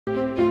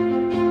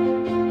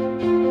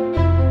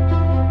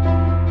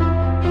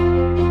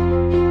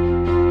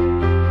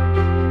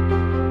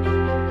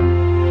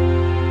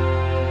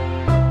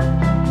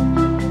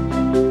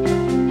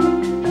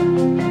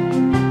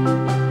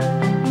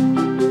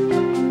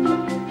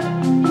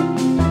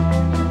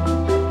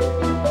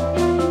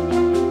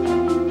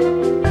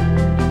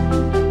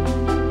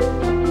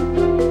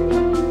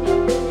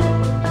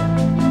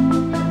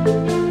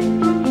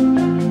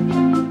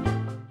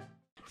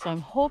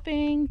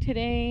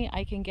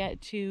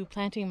get to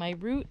planting my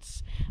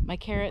roots, my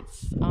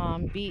carrots,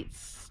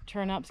 beets,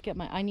 turnips, get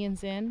my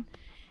onions in.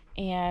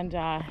 And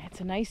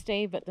it's a nice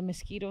day, but the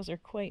mosquitoes are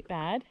quite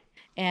bad.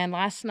 And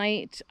last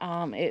night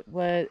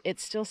it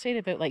still stayed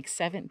about like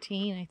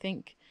 17, I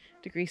think,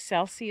 degrees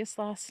Celsius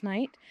last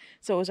night.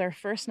 So it was our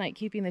first night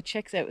keeping the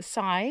chicks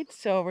outside.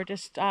 So we're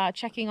just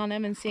checking on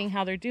them and seeing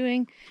how they're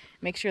doing,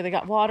 make sure they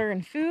got water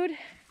and food,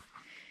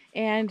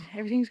 and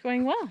everything's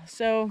going well.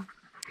 So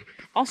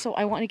also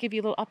I want to give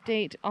you a little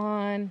update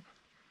on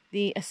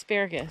the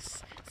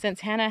asparagus.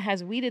 Since Hannah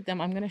has weeded them,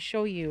 I'm going to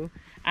show you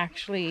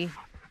actually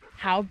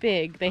how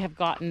big they have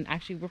gotten.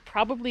 Actually, we're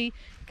probably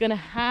gonna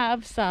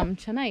have some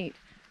tonight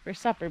for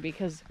supper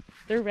because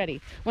they're ready.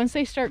 Once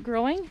they start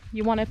growing,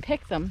 you want to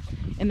pick them,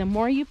 and the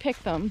more you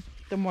pick them,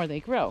 the more they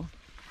grow.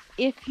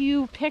 If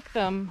you pick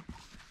them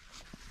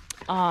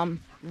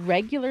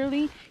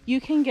regularly, you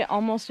can get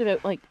almost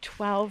about like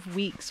 12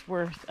 weeks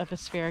worth of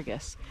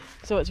asparagus.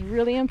 So it's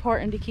really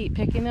important to keep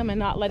picking them and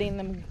not letting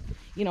them,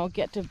 you know,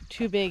 get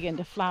too big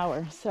into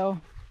flower.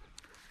 So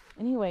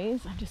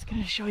anyways, I'm just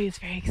gonna show you. It's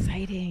very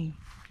exciting.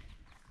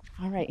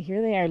 All right,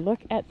 here they are.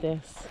 Look at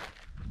this.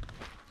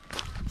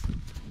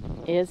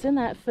 Isn't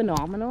that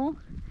phenomenal?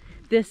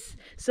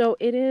 So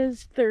it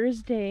is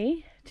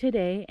Thursday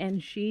today,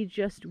 and she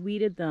just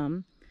weeded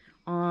them,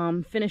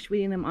 finished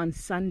weeding them on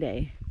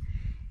Sunday.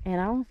 And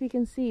I don't know if you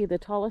can see, the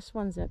tallest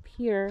one's up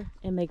here,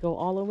 and they go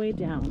all the way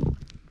down.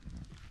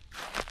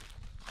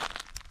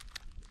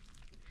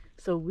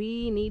 So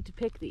we need to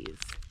pick these.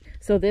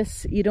 So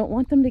this, you don't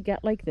want them to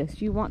get like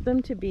this. You want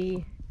them to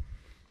be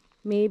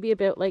maybe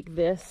about like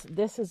this.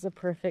 This is the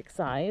perfect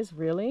size,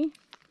 really.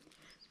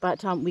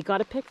 But we got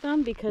to pick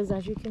them because,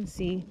 as you can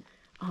see,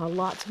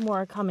 lots more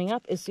are coming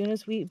up. As soon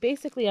as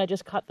I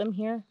just cut them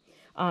here.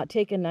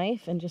 Take a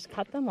knife and just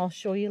cut them. I'll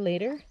show you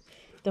later.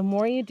 The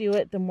more you do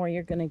it, the more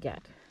you're going to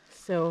get.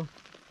 So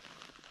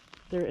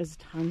there is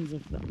tons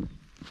of them.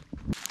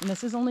 And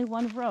this is only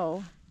one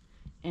row,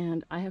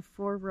 and I have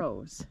 4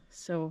 rows.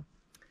 So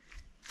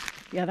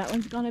yeah, that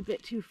one's gone a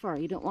bit too far.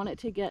 You don't want it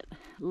to get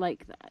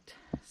like that.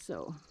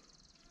 So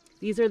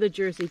these are the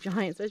Jersey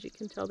Giants. As you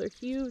can tell, they're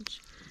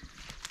huge.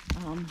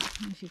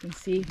 As you can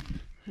see,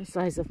 the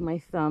size of my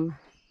thumb,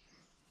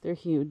 they're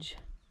huge.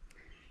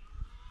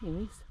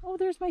 Anyways, oh,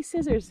 there's my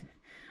scissors.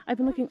 I've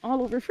been looking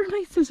all over for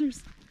my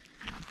scissors.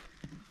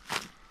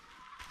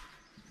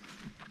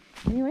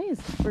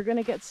 Anyways, we're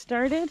gonna get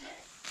started.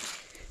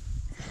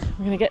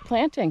 We're gonna get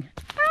planting.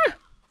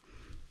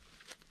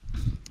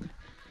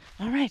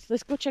 All right,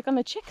 let's go check on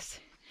the chicks,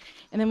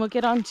 and then we'll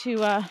get on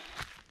to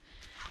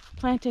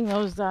planting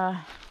those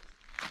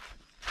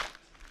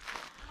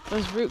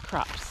root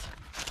crops.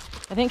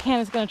 I think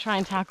Hannah's gonna try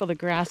and tackle the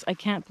grass. I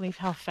can't believe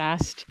how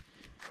fast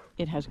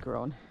it has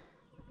grown.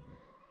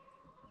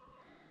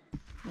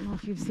 I don't know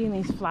if you've seen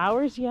these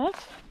flowers yet.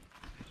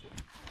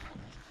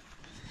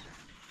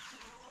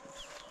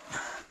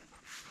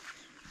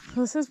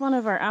 This is one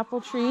of our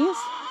apple trees.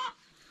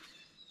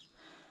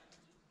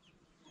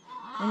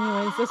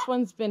 Anyways, this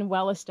one's been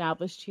well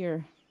established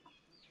here.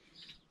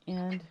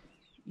 And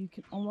you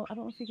can almost, I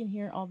don't know if you can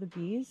hear all the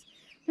bees.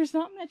 There's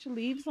not much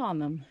leaves on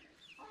them,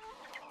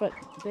 but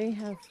they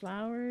have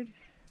flowered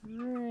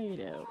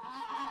right out.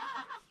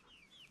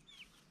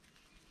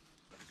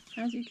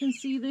 As you can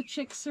see, the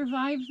chicks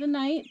survived the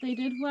night. They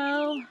did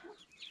well.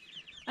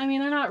 I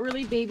mean, they're not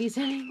really babies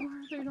anymore.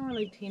 They're more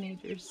like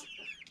teenagers.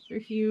 They're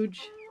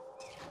huge.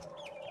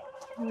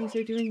 Anyways,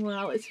 they're doing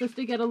well. It's supposed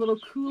to get a little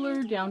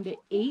cooler, down to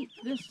 8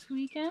 this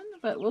weekend,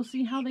 but we'll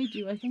see how they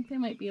do. I think they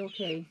might be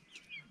okay.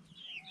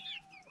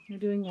 They're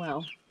doing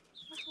well.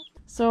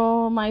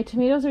 So my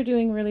tomatoes are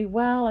doing really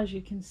well, as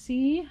you can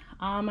see.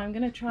 I'm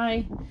going to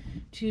try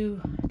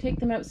to take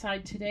them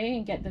outside today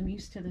and get them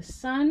used to the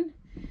sun,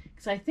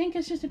 because I think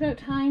it's just about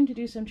time to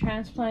do some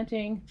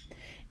transplanting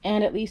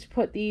and at least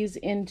put these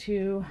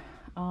into,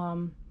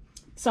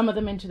 some of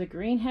them into the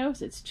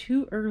greenhouse. It's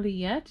too early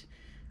yet.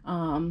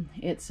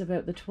 It's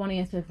about the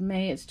 20th of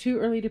May. It's too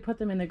early to put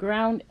them in the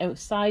ground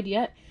outside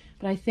yet,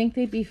 but I think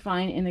they'd be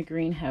fine in the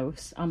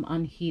greenhouse,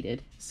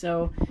 unheated.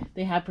 So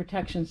they have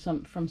protection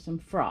from some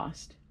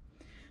frost.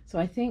 So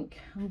I think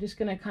I'm just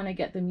going to kind of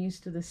get them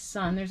used to the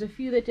sun. There's a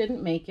few that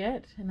didn't make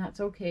it, and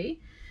that's okay.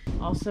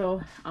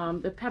 Also,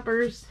 the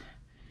peppers,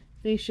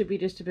 they should be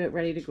just about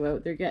ready to go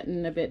out. They're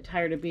getting a bit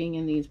tired of being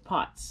in these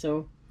pots.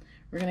 So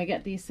we're going to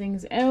get these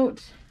things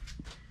out.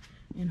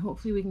 And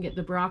hopefully we can get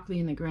the broccoli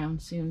in the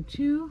ground soon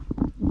too.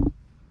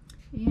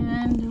 And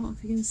I don't know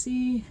if you can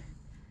see,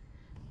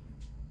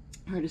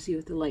 hard to see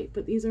with the light,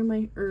 but these are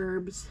my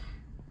herbs.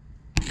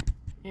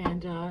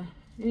 And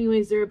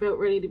anyways, they're about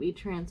ready to be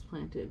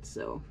transplanted,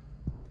 so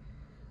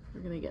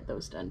we're gonna get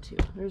those done too.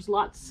 There's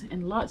lots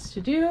and lots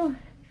to do.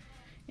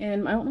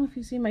 And I don't know if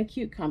you see my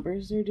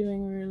cucumbers, they're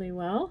doing really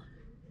well.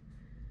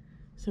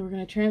 So we're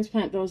gonna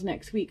transplant those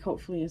next week,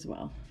 hopefully, as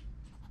well.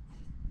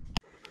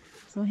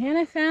 So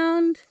Hannah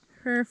found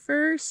her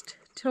first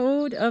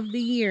toad of the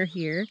year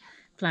here,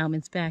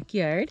 Ploughman's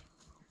backyard.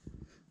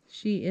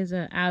 She is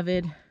an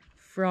avid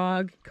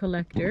frog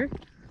collector.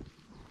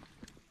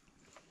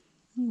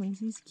 Anyways,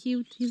 he's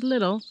cute. He's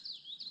little.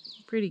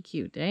 Pretty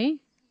cute, eh?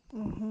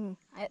 Mm-hmm.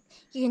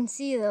 You can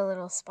see the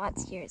little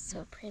spots here. It's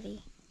so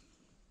pretty.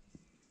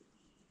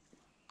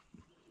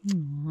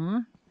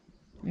 Aww.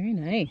 Very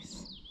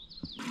nice.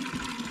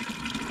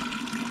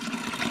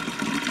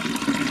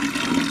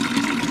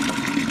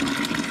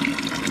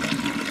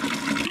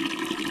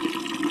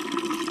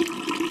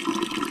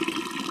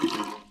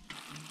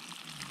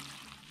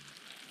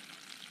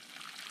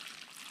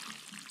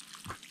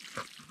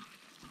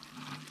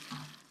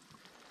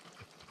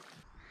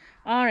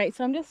 All right,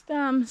 so I'm just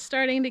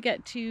starting to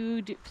get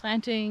to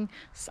planting.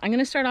 I'm going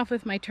to start off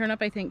with my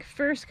turnip, I think,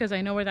 first, because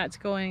I know where that's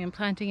going, and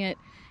planting it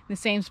in the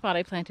same spot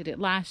I planted it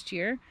last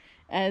year,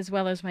 as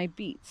well as my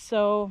beets.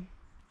 So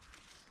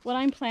what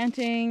I'm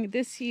planting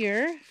this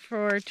year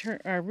for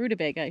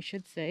rutabaga, I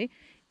should say,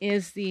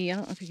 is the, I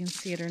don't know if you can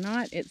see it or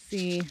not, it's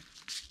the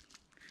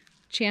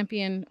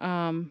Champion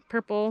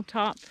purple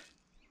top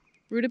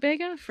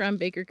rutabaga from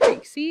Baker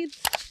Creek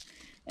Seeds,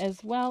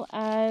 as well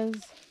as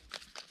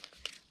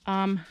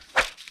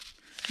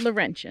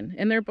Laurentian,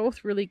 and they're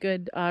both really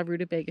good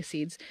rutabaga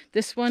seeds.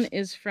 This one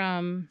is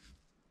from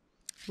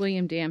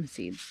William Dam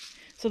Seeds.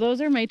 So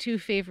those are my two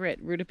favorite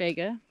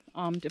rutabaga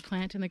to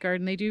plant in the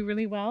garden. They do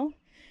really well.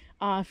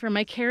 For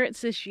my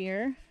carrots this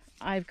year,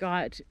 I've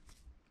got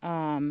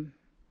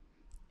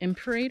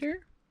Imperator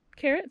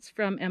carrots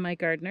from M.I.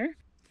 Gardner.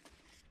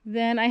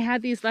 Then I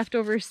had these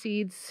leftover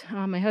seeds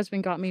my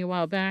husband got me a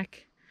while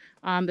back,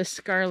 the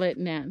Scarlet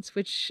Nance,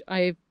 which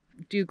I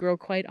do grow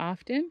quite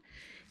often.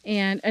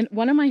 And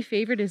one of my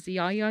favorite is the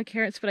Yaya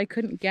carrots, but I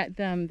couldn't get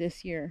them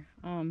this year.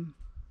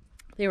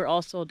 They were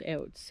all sold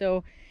out.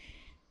 So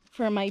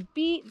for my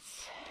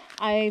beets,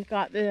 I've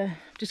got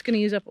just going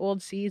to use up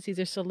old seeds. These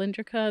are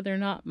cylindrica. They're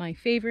not my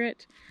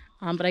favorite,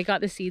 but I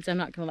got the seeds. I'm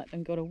not going to let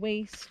them go to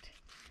waste.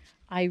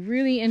 I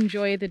really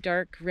enjoy the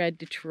dark red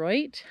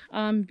Detroit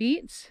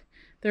beets.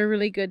 They're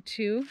really good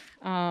too.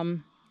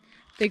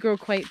 They grow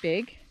quite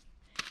big.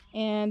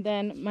 And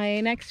then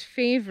my next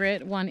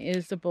favorite one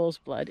is the Bull's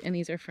Blood, and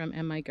these are from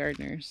M.I.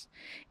 Gardner's.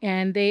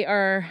 And they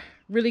are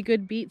really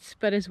good beets,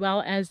 but as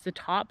well as the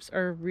tops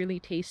are really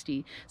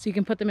tasty. So you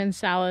can put them in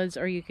salads,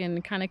 or you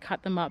can kind of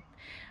cut them up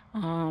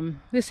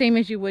the same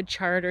as you would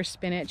chard or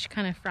spinach,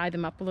 kind of fry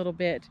them up a little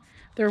bit.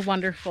 They're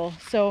wonderful.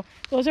 So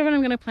those are what I'm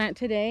going to plant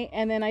today.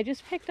 And then I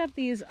just picked up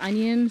these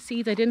onion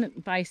seeds. I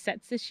didn't buy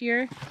sets this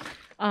year,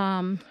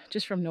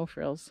 just from No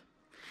Frills.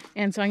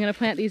 And so I'm going to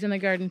plant these in the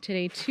garden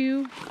today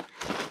too.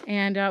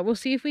 And we'll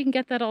see if we can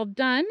get that all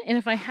done. And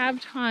if I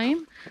have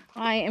time,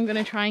 I am going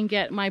to try and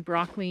get my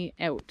broccoli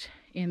out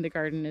in the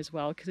garden as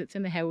well, because it's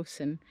in the house.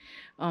 And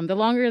the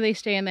longer they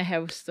stay in the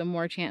house, the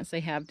more chance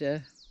they have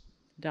to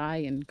die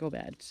and go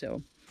bad.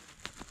 So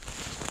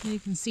you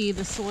can see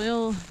the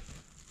soil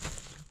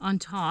on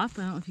top.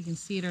 I don't know if you can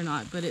see it or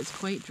not, but it's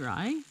quite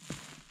dry.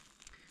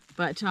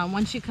 But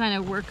once you kind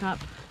of work up,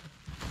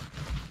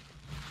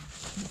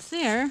 it's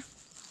there.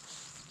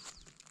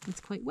 It's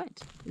quite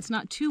wet. It's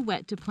not too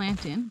wet to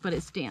plant in, but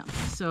it's damp,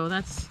 so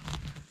that's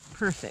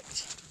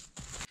perfect.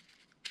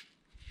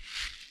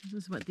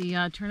 This is what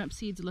the turnip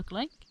seeds look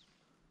like.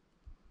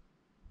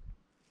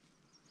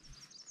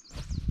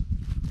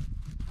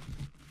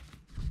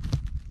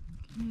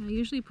 Okay, I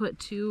usually put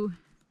 2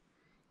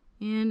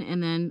 in,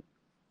 and then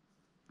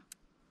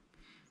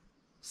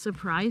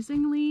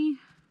surprisingly,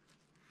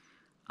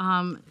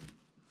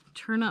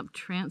 turnip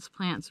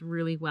transplants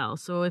really well.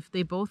 So if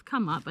they both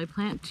come up, I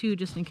plant 2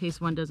 just in case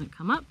one doesn't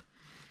come up.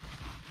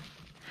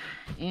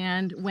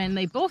 And when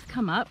they both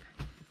come up,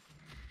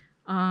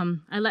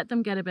 I let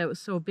them get about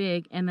so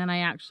big, and then I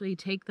actually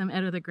take them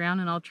out of the ground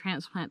and I'll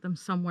transplant them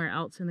somewhere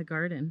else in the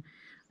garden.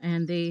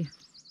 And they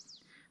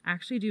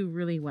actually do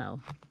really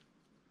well.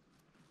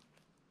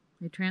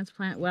 They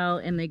transplant well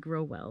and they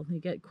grow well. They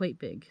get quite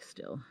big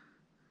still.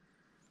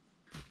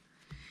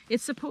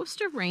 It's supposed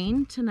to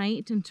rain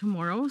tonight and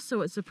tomorrow,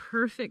 so it's a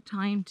perfect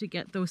time to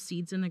get those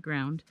seeds in the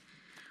ground.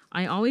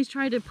 I always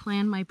try to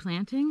plan my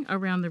planting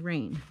around the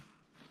rain.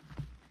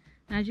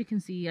 As you can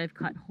see, I've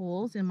cut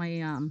holes in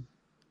my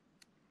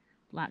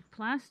black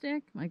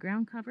plastic, my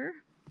ground cover.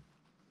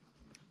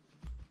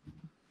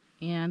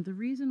 And the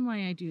reason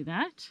why I do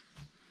that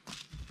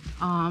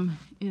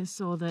is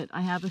so that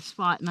I have a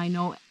spot, and I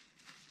know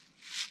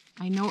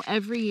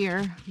every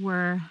year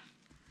where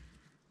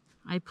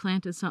I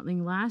planted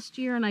something last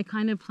year, and I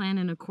kind of plan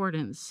in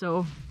accordance.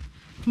 So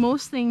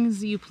most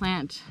things you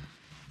plant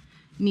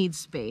need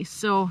space.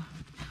 So,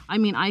 I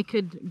mean, I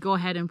could go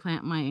ahead and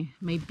plant my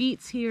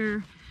beets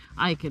here.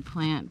 I could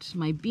plant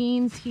my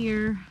beans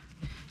here.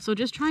 So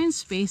just try and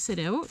space it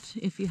out.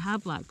 If you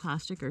have black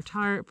plastic or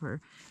tarp or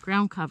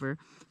ground cover,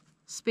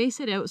 space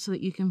it out so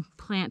that you can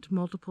plant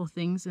multiple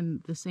things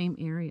in the same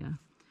area.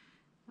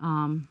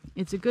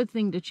 It's a good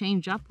thing to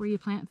change up where you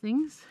plant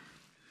things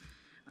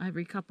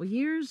every couple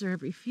years or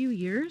every few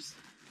years.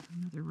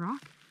 Another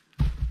rock.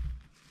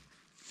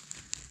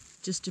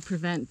 Just to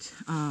prevent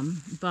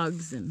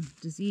bugs and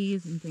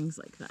disease and things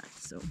like that.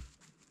 So.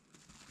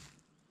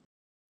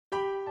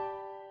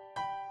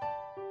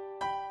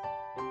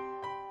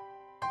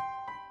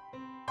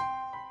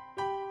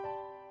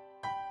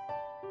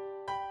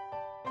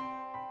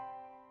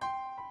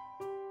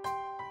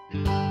 Now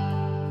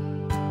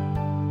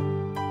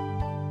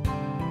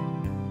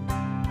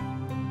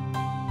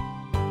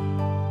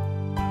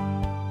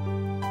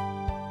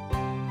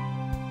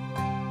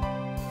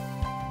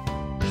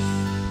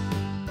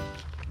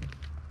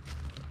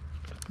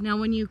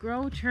when you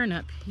grow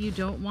turnip, you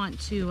don't want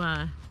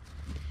to,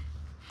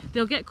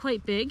 they'll get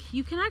quite big.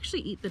 You can actually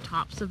eat the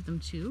tops of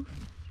them too,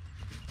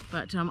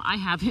 but I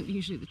haven't.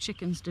 Usually the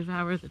chickens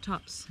devour the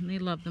tops and they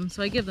love them,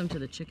 so I give them to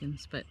the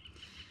chickens. But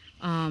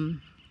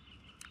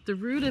the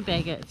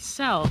rutabaga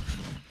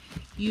itself,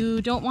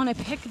 you don't want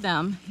to pick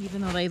them,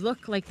 even though they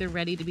look like they're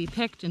ready to be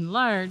picked and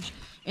large,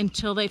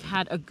 until they've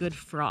had a good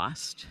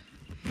frost.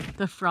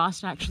 The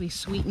frost actually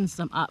sweetens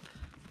them up.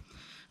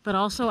 But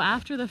also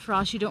after the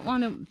frost, you don't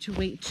want to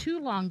wait too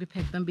long to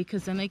pick them,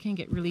 because then they can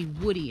get really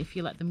woody if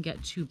you let them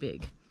get too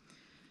big.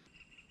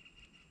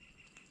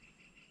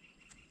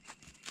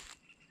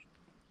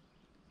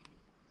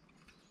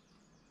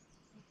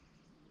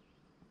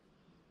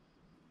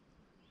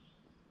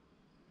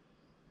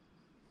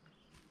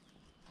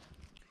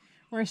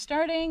 We're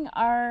starting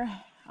our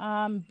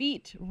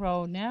beet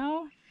row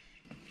now.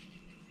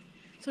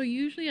 So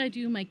usually I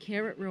do my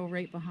carrot row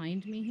right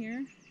behind me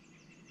here.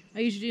 I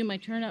usually do my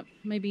turnip,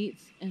 my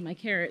beets, and my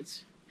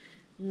carrots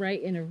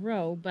right in a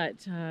row,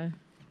 but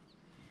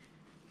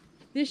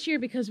this year,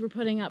 because we're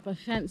putting up a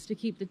fence to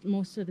keep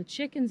most of the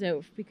chickens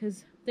out,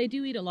 because they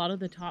do eat a lot of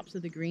the tops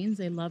of the greens,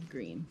 they love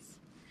greens.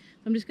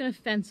 I'm just going to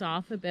fence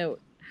off about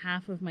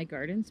half of my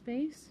garden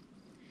space,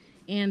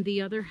 and the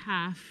other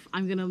half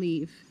I'm going to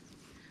leave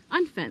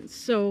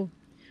unfenced. So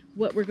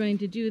what we're going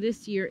to do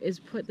this year is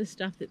put the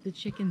stuff that the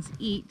chickens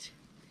eat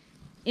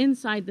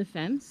inside the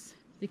fence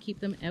to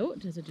keep them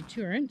out as a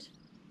deterrent,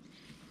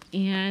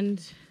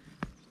 and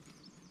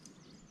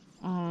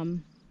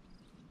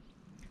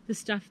the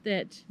stuff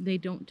that they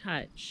don't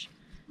touch,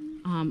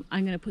 I'm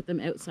going to put them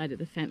outside of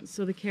the fence.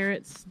 So the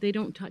carrots, they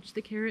don't touch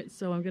the carrots,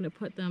 so I'm going to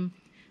put them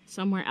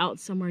somewhere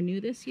else, somewhere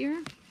new this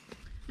year.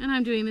 And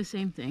I'm doing the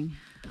same thing.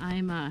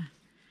 I'm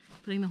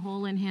putting the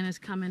hole in. Hannah's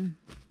coming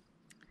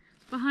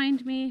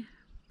behind me,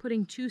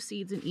 putting 2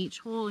 seeds in each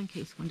hole in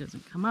case one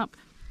doesn't come up.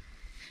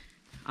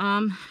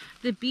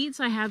 The beets,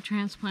 I have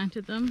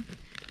transplanted them.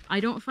 I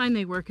don't find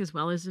they work as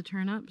well as the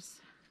turnips.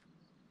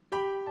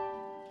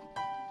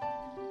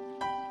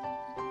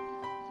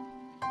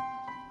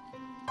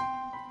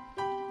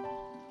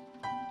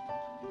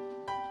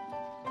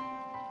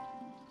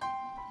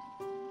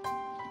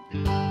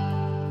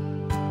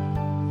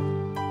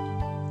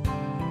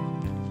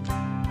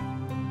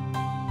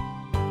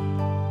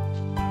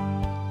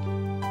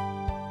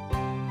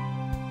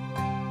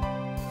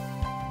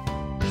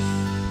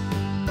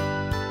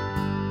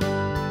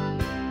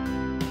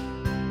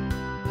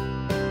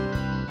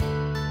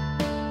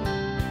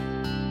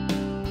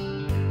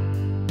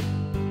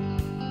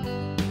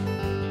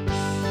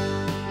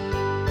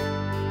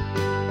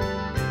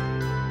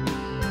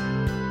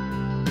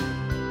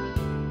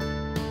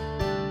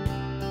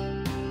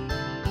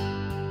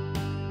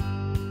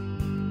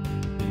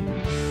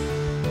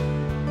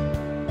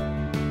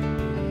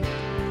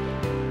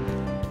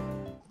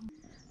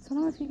 I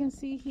don't know if you can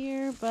see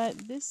here, but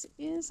this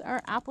is our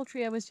apple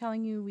tree I was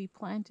telling you we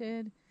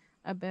planted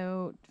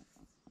about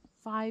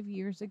 5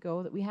 years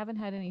ago that we haven't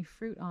had any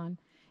fruit on.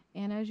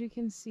 And as you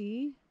can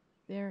see,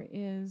 there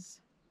is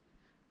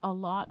a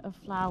lot of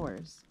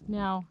flowers.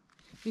 Now,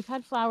 we've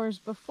had flowers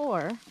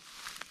before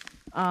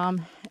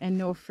and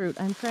no fruit.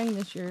 I'm praying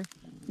this year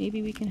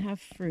maybe we can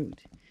have fruit.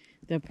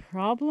 The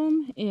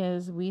problem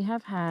is we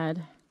have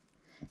had,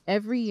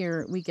 every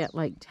year we get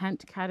like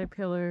tent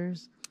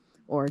caterpillars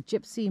or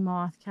gypsy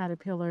moth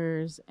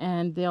caterpillars,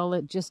 and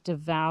they'll just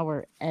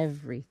devour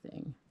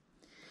everything.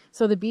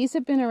 So the bees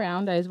have been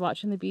around. I was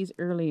watching the bees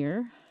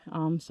earlier.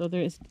 So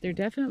they're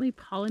definitely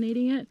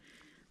pollinating it,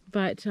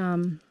 but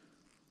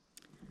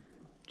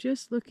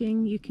just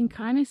looking, you can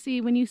kind of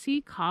see, when you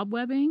see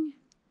cobwebbing,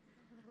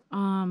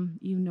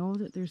 you know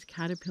that there's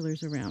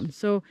caterpillars around.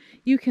 So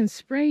you can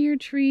spray your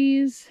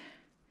trees.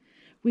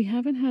 We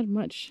haven't had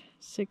much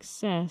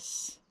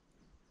success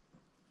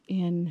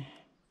in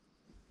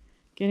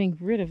getting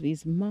rid of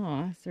these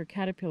moths or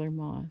caterpillar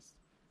moths.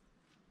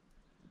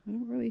 I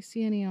don't really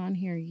see any on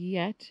here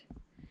yet,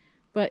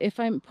 but if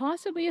I'm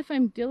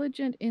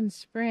diligent in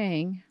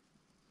spraying,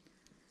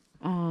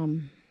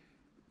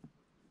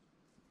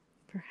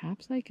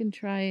 perhaps I can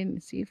try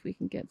and see if we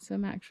can get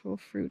some actual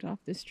fruit off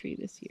this tree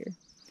this year.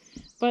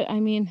 But I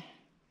mean,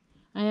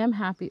 I am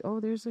happy. Oh,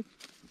 there's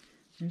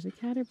a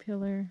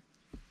caterpillar.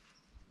 I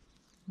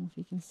don't know if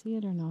you can see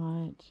it or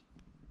not.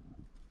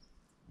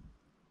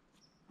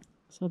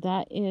 So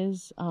that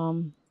is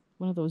one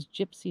of those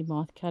gypsy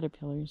moth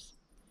caterpillars.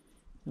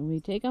 And we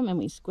take them and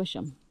we squish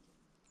them.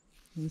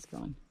 He's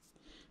gone.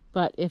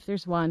 But if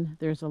there's one,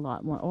 there's a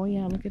lot more. Oh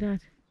yeah, look at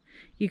that.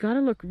 You got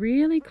to look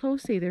really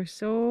closely. They're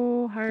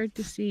so hard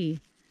to see.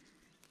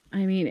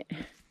 I mean,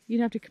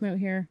 you'd have to come out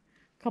here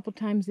a couple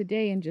times a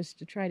day and just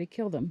to try to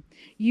kill them.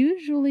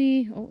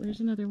 Usually, oh, there's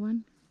another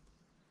one.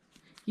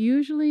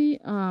 Usually,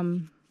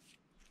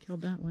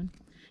 killed that one.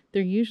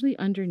 They're usually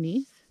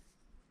underneath.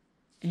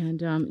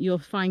 And you'll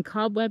find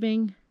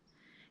cobwebbing,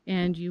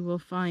 and you will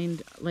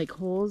find like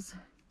holes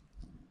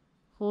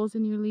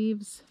in your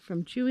leaves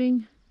from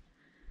chewing.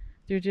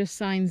 They're just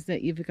signs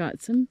that you've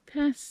got some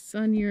pests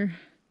on your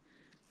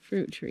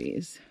fruit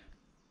trees.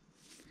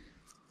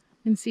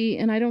 And see,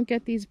 and I don't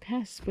get these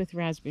pests with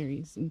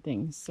raspberries and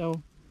things,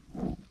 so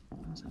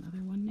there's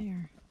another one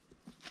there.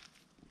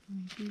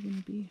 Maybe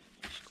gonna be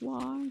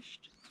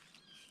squashed.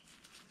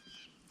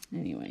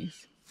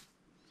 Anyways,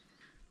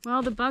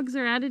 well, the bugs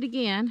are at it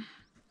again.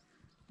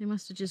 They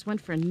must have just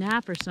went for a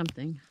nap or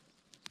something.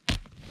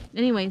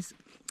 Anyways,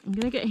 I'm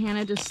gonna get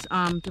Hannah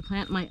to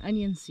plant my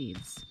onion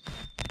seeds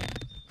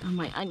on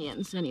my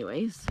onions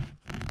anyways.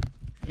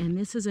 And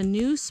this is a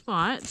new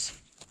spot,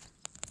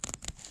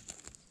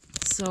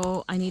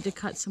 so I need to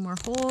cut some more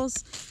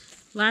holes.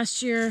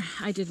 Last year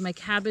I did my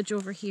cabbage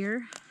over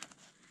here,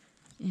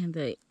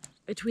 and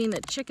between the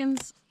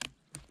chickens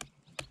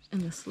and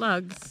the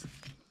slugs,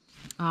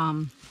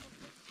 I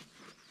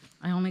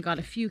only got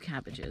a few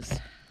cabbages.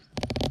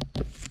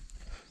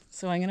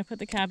 So I'm gonna put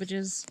the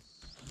cabbages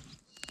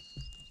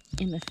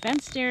in the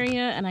fenced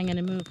area, and I'm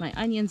gonna move my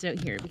onions out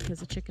here because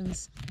the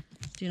chickens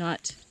do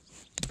not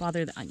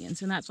bother the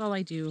onions. And that's all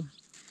I do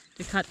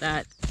to cut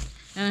that.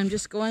 And I'm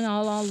just going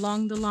all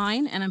along the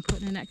line, and I'm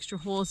putting in extra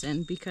holes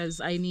in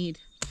because I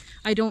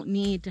don't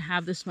need to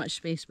have this much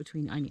space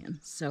between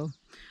onions. So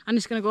I'm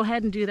just gonna go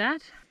ahead and do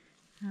that.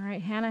 All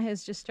right, Hannah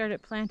has just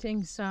started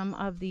planting some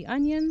of the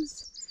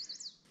onions.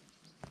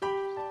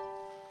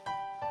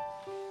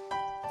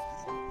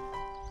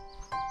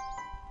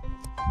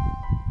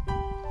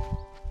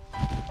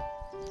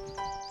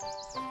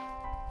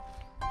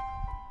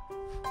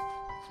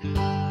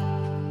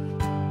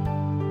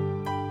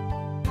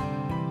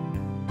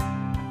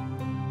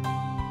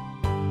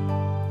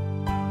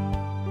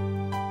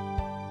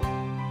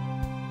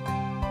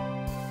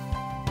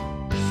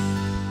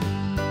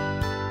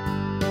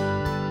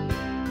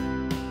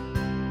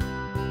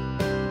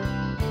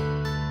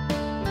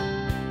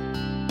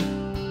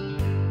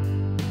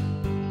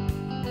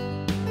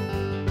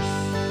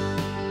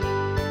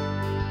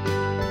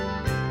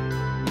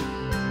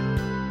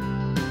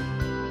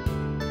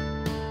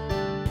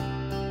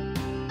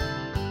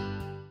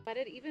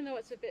 Even though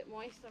it's a bit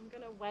moist, I'm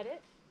going to wet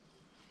it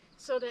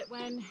so that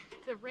when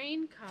the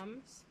rain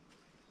comes,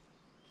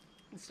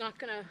 it's not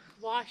going to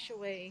wash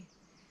away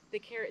the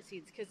carrot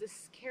seeds, because the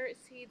carrot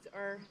seeds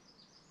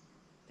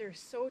they're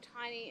so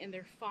tiny and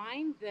they're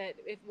fine that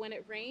when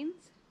it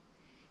rains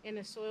and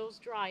the soil's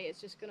dry,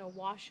 it's just going to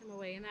wash them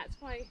away. And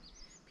that's why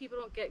people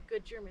don't get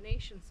good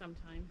germination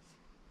sometimes.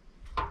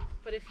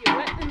 But if you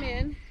wet them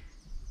in,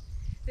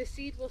 the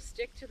seed will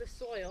stick to the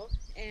soil,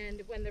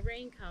 and when the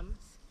rain comes,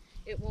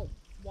 it won't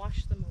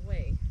wash them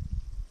away.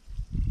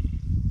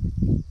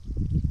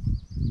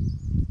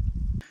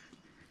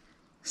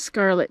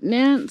 Scarlet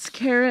Nance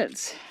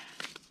carrots,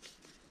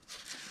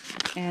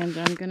 and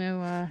I'm gonna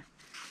I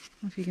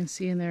don't know if you can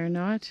see in there or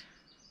not.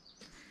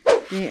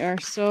 They are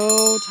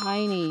so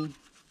tiny,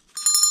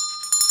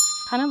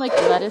 kind of like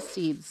lettuce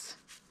seeds.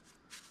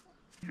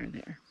 They're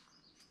there.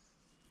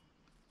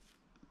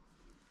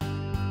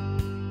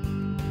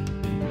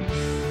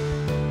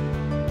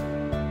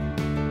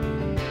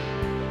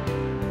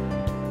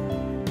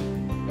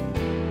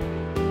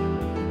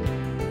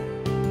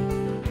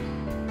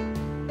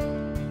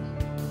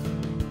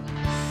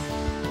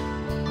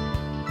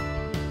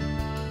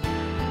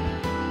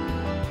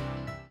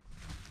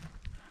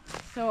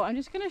 So I'm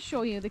just going to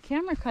show you, the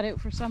camera cut out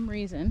for some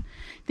reason.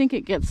 I think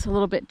it gets a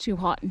little bit too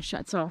hot and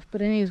shuts off.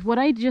 But anyways, what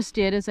I just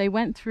did is I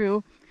went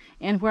through,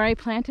 and where I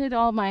planted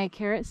all my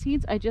carrot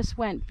seeds, I just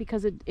went,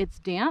 because it's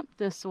damp,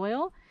 the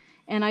soil,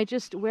 and I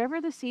just, wherever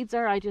the seeds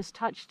are, I just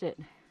touched it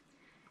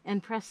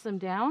and pressed them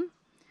down.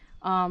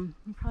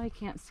 You probably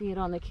can't see it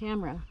on the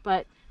camera,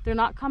 but they're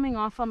not coming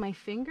off on my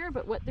finger.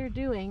 But what they're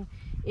doing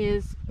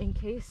is, in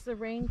case the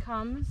rain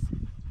comes,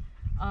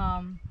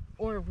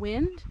 or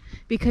wind,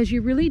 because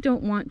you really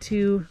don't want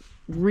to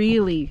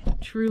really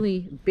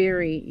truly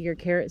bury your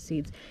carrot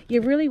seeds.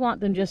 You really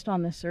want them just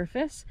on the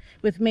surface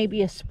with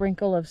maybe a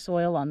sprinkle of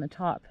soil on the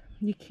top.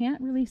 You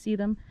can't really see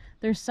them.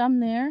 There's some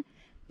there,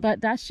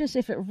 but that's just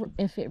if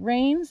it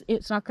rains,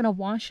 it's not going to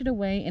wash it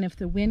away, and if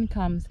the wind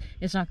comes,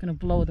 it's not going to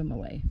blow them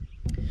away.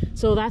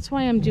 So that's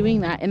why I'm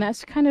doing that, and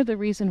that's kind of the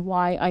reason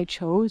why I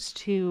chose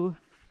to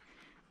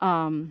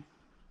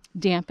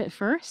damp it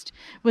first,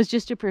 was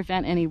just to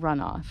prevent any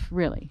runoff,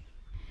 really,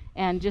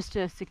 and just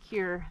to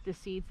secure the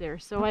seeds there.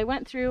 So I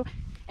went through,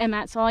 and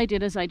that's all I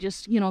did, is I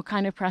just,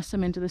 kind of press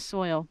them into the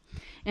soil.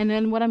 And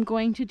then what I'm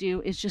going to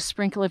do is just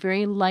sprinkle a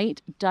very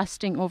light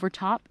dusting over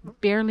top,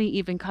 barely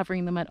even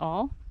covering them at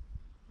all.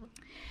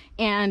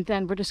 And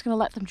then we're just going to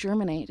let them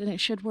germinate, and it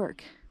should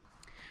work.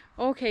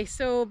 Okay,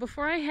 so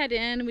before I head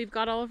in, we've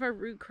got all of our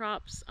root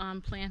crops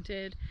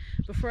planted.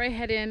 Before I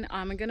head in,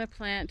 I'm going to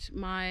plant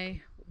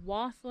my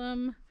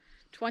Wathlum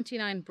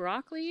 29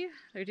 broccoli.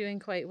 They're doing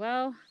quite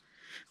well.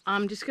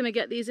 I'm just going to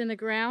get these in the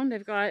ground.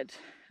 I've got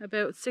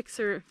about 6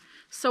 or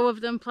so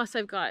of them, plus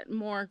I've got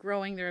more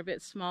growing. They're a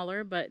bit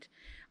smaller, but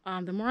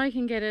The more I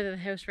can get out of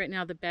the house right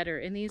now, the better.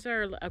 And these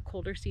are a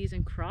colder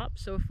season crop,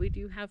 so if we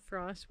do have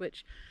frost,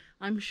 which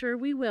I'm sure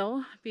we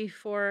will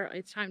before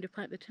it's time to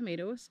plant the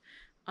tomatoes,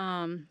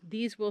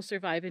 these will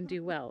survive and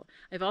do well.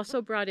 I've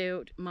also brought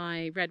out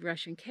my red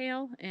Russian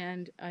kale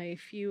and a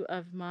few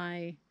of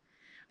my,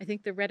 I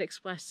think the Red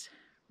Express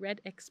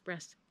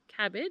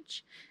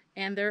cabbage,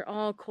 and they're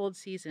all cold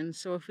season,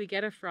 so if we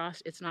get a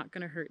frost, it's not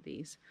going to hurt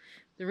these.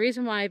 The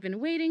reason why I've been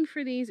waiting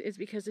for these is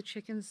because the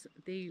chickens,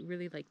 they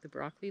really like the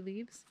broccoli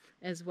leaves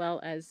as well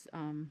as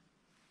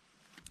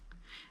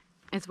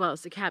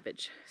the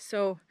cabbage.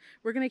 So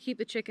we're going to keep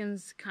the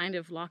chickens kind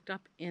of locked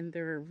up in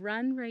their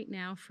run right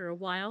now for a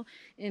while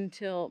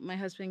until my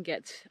husband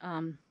gets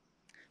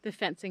the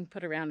fencing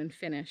put around and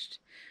finished.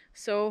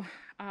 So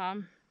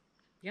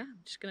yeah, I'm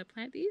just going to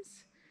plant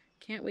these.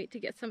 Can't wait to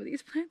get some of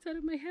these plants out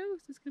of my house.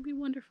 It's going to be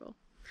wonderful.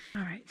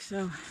 All right,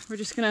 so we're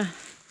just going to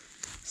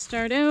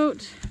start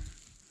out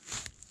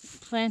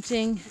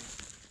planting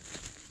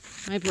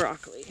my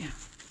broccoli.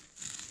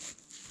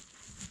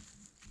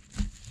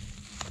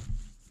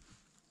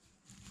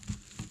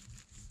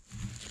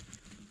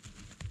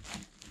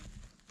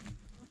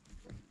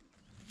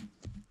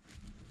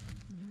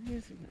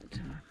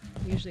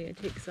 Usually I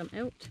take some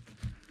out.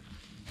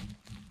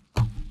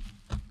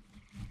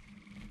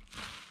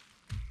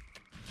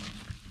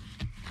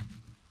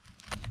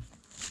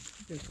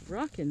 There's a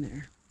rock in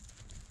there.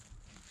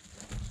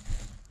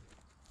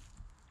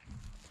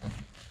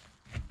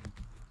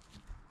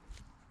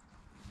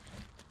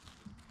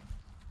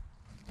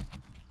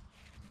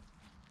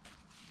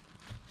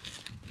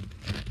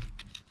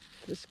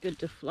 Just good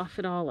to fluff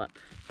it all up.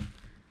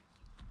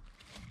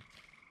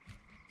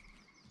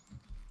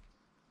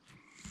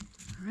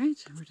 All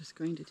right, we're just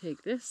going to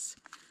take this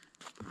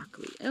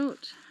broccoli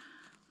out.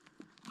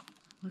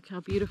 Look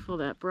how beautiful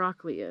that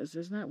broccoli is.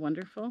 Isn't that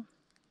wonderful?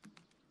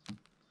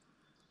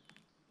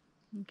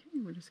 Okay,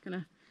 we're just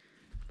gonna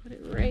put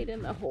it right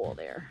in the hole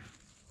there.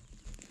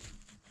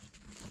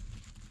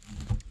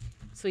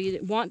 So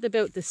you want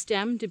the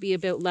stem to be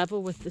about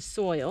level with the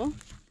soil.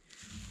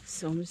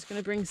 So I'm just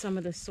gonna bring some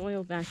of the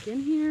soil back in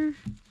here.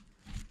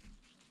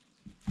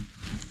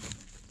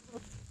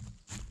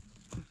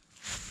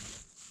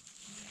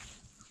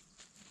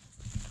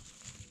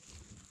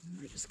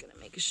 And we're just gonna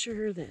make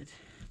sure that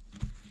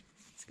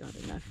it's got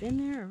enough in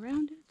there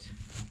around it.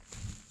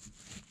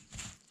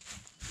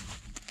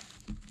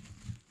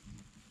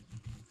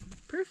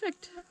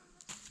 Perfect.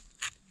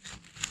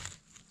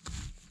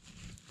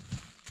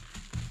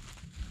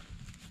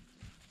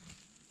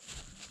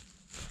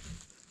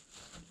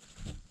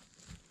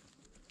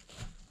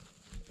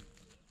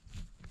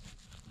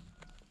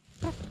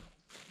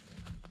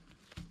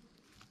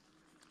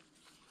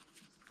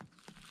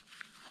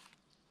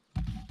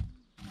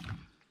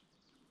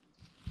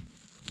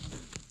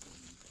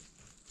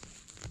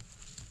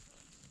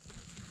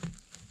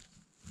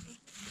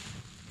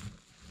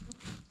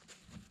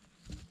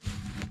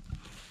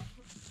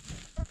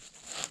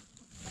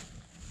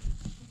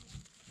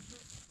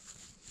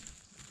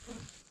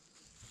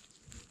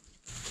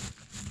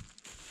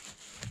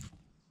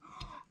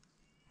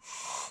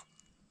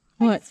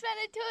 What? I just found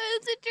a toad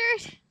in the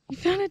dirt. You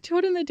found a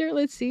toad in the dirt.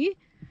 Let's see.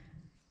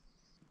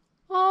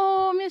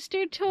 Oh,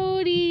 Mr.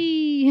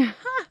 Toady.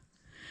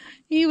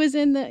 He was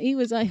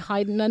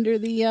hiding under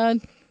the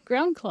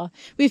ground cloth.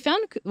 We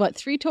found, what,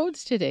 3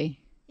 toads today?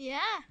 Yeah.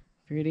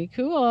 Pretty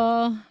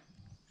cool.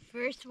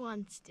 First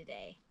ones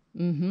today.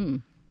 Mm-hmm.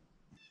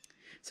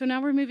 So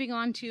now we're moving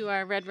on to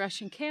our red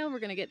Russian kale. We're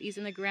going to get these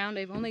in the ground.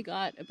 I've only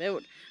got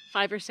about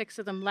 5 or 6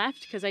 of them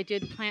left because I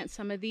did plant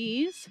some of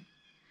these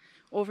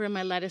over in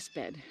my lettuce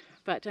bed.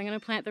 But I'm going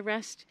to plant the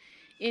rest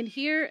in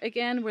here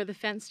again where the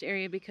fenced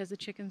area because the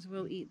chickens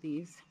will eat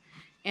these.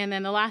 And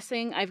then the last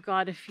thing, I've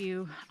got a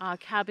few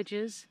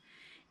cabbages.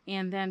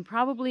 And then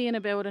probably in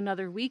about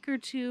another week or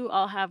 2,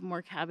 I'll have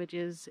more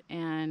cabbages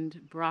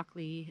and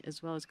broccoli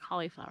as well as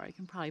cauliflower I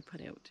can probably put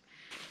out.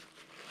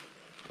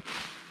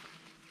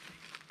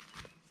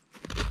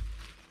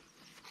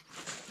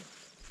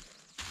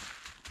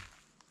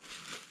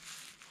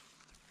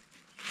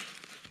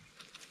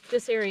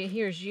 This area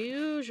here is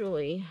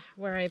usually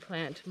where I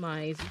plant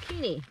my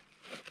zucchini.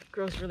 It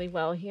grows really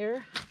well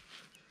here.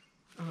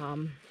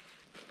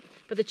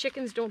 But the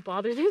chickens don't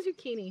bother the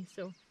zucchini,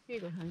 so here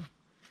you go, honey.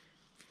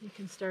 You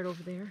can start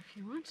over there if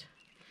you want.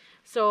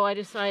 So I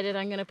decided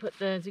I'm going to put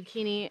the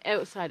zucchini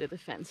outside of the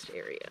fenced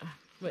area,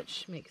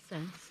 which makes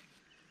sense.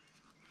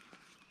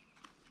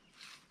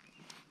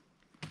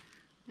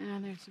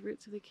 And there's the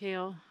roots of the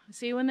kale.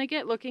 See, when they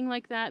get looking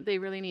like that, they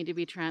really need to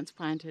be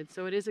transplanted.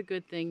 So it is a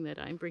good thing that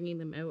I'm bringing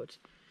them out.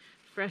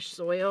 Fresh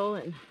soil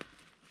and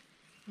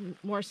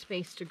more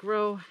space to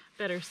grow,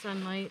 better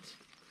sunlight.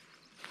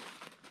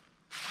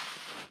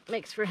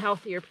 Makes for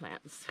healthier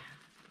plants.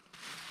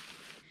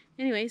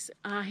 Anyways,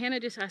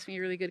 Hannah just asked me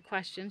a really good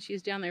question.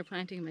 She's down there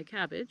planting my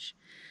cabbage.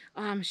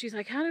 She's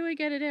like, how do I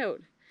get it out?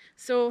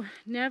 So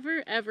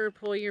never ever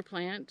pull your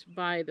plant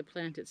by the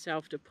plant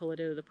itself to pull it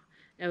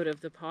out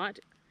of the pot.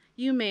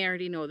 You may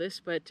already know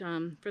this, but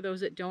for those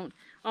that don't,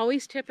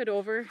 always tip it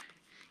over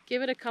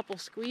give it a couple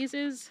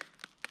squeezes,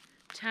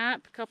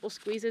 tap, a couple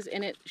squeezes,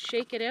 and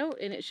shake it out,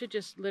 and it should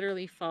just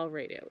literally fall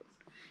right out.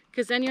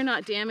 Because then you're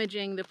not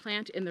damaging the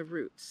plant in the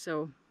roots.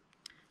 So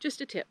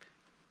just a tip.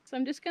 So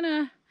I'm just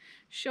gonna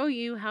show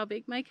you how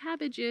big my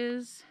cabbage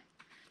is.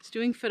 It's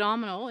doing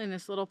phenomenal in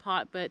this little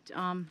pot, but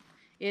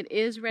it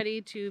is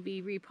ready to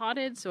be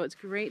repotted, so it's a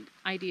great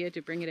idea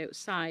to bring it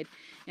outside.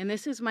 And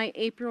this is my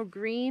April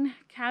green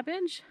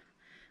cabbage.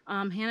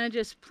 Hannah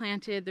just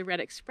planted the Red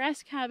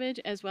Express cabbage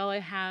as well. I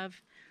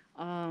have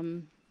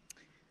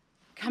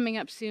coming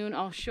up soon,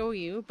 I'll show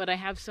you, but I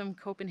have some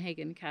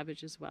Copenhagen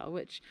cabbage as well,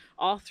 which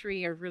all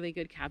three are really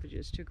good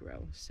cabbages to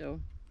grow.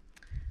 So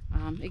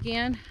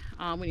again,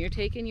 when you're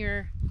taking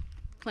your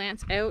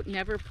plants out,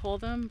 never pull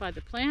them by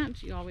the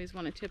plant. You always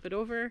want to tip it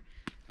over.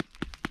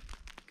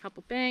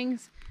 Couple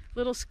bangs,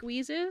 little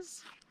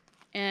squeezes,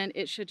 and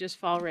it should just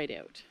fall right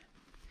out.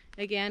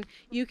 Again,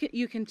 you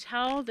can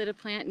tell that a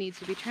plant needs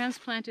to be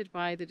transplanted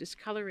by the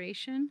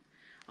discoloration.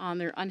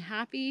 They're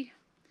unhappy,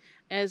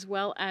 as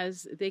well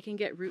as they can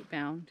get root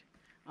bound.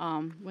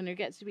 When there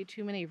gets to be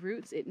too many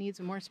roots, it needs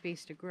more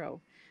space to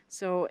grow.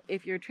 So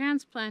if you're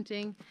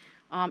transplanting,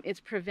 it's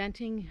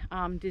preventing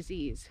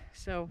disease.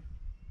 So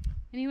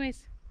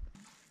anyways.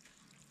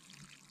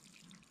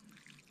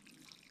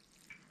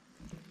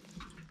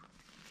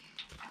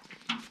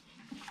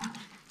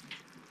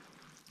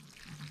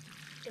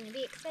 It's gonna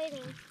be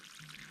exciting.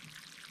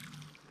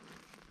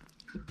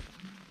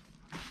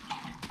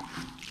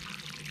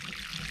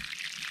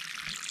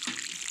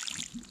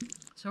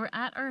 So we're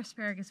at our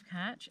asparagus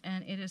patch,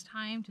 and it is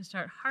time to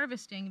start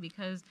harvesting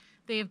because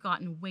they have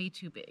gotten way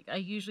too big. I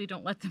usually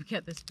don't let them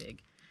get this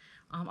big.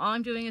 All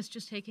I'm doing is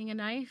just taking a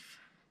knife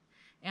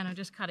and I'm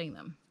just cutting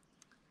them.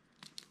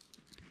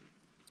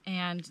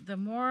 And the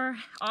more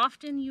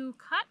often you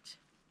cut,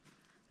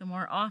 the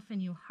more often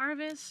you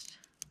harvest,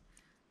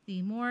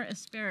 the more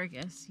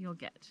asparagus you'll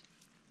get.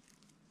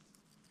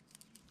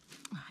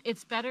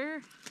 It's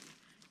better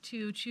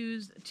to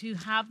choose to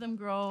have them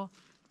grow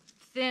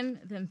thin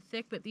than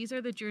thick, but these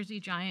are the Jersey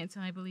Giants,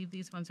 and I believe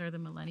these ones are the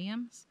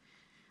Millenniums.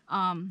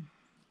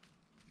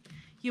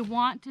 You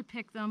want to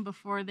pick them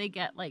before they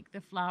get like the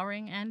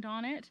flowering end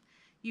on it.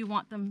 You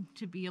want them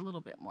to be a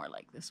little bit more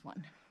like this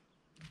one.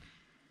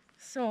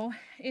 So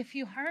if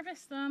you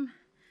harvest them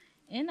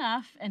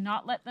enough and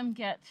not let them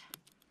get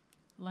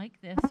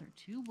like this or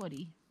too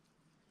woody,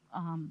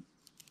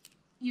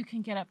 you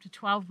can get up to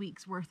 12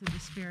 weeks worth of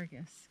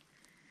asparagus.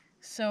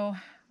 So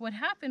what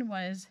happened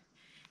was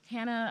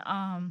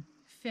Hannah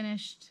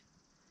finished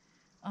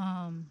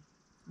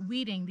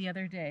weeding the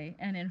other day,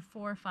 and in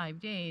 4 or 5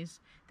 days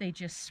they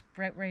just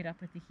sprout right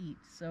up with the heat.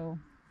 So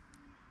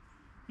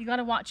you got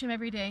to watch them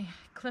every day.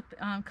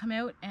 Come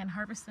out and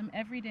harvest them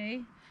every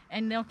day,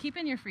 and they'll keep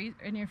in your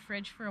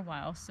fridge for a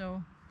while.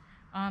 So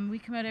we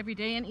come out every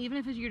day, and even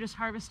if you're just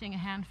harvesting a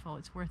handful,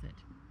 it's worth it.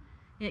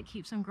 It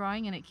keeps them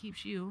growing, and it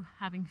keeps you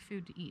having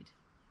food to eat.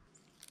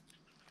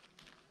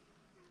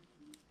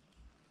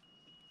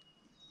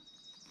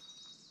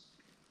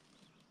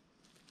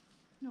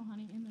 No,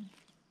 honey,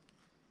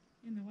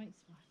 in the white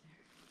spot there.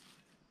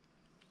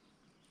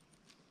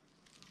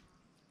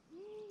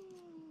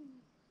 Ooh,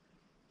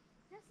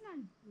 that's not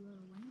a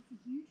little one, it's a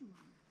huge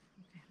one.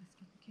 Okay, let's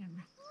get the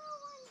camera.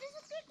 There's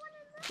a big one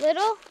in there.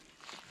 Little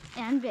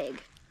and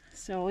big.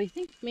 So I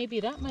think maybe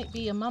that might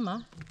be a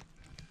mama.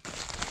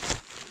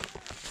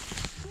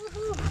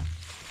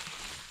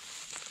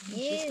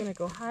 She's gonna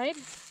go hide.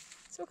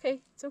 It's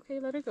okay,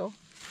 let her go.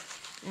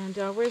 And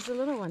where's the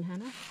little one,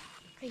 Hannah?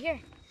 Right here.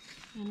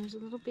 And there's a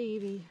little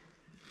baby.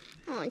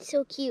 Oh, it's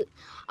so cute.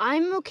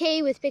 I'm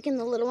okay with picking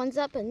the little ones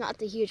up and not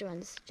the huge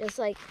ones. Just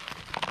like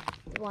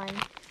the one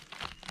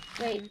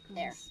right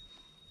there.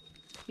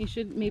 You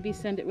should maybe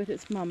send it with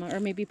its mama, or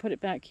maybe put it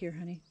back here,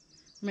 honey.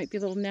 There might be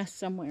a little nest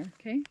somewhere,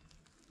 okay?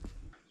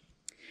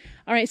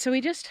 All right, so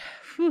we just,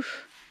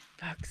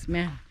 bugs,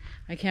 man.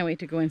 I can't wait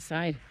to go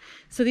inside.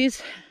 So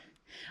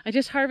I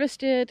just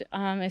harvested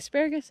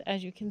asparagus.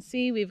 As you can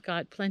see, we've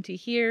got plenty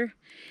here.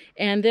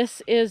 And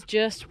this is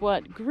just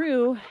what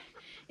grew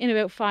in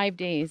about 5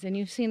 days. And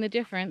you've seen the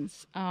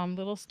difference,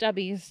 little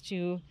stubbies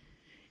to,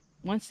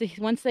 once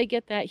they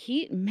get that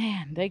heat,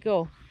 man, they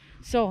go.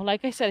 So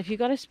like I said, if you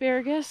got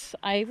asparagus,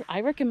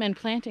 I recommend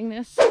planting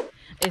this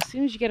as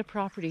soon as you get a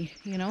property,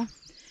 you know.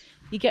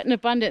 You get an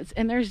abundance,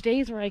 and there's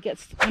days where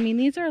I mean,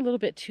 these are a little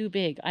bit too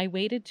big. I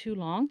waited too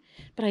long,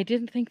 but I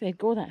didn't think they'd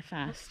go that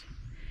fast.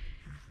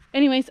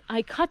 Anyways,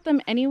 I cut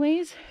them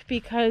anyways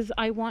because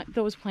I want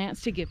those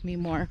plants to give me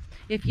more.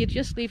 If you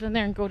just leave them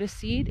there and go to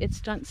seed, it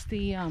stunts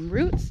the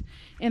roots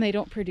and they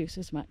don't produce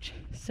as much.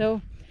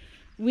 So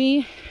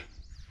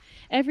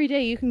every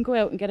day you can go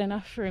out and get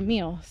enough for a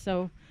meal.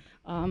 So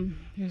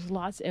there's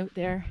lots out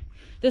there.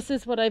 This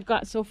is what I've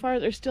got so far.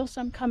 There's still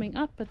some coming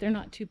up, but they're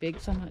not too big,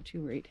 so I'm not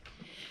too worried.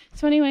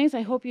 So anyways,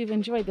 I hope you've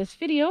enjoyed this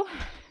video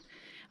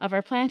of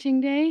our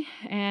planting day,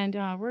 and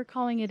we're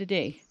calling it a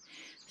day.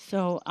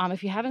 So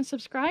if you haven't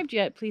subscribed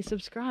yet, please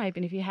subscribe.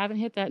 And if you haven't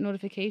hit that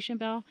notification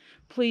bell,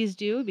 please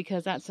do,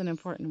 because that's an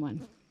important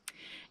one.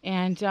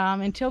 And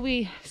until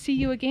we see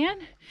you again,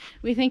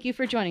 we thank you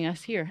for joining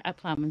us here at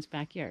Ploughman's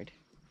Backyard.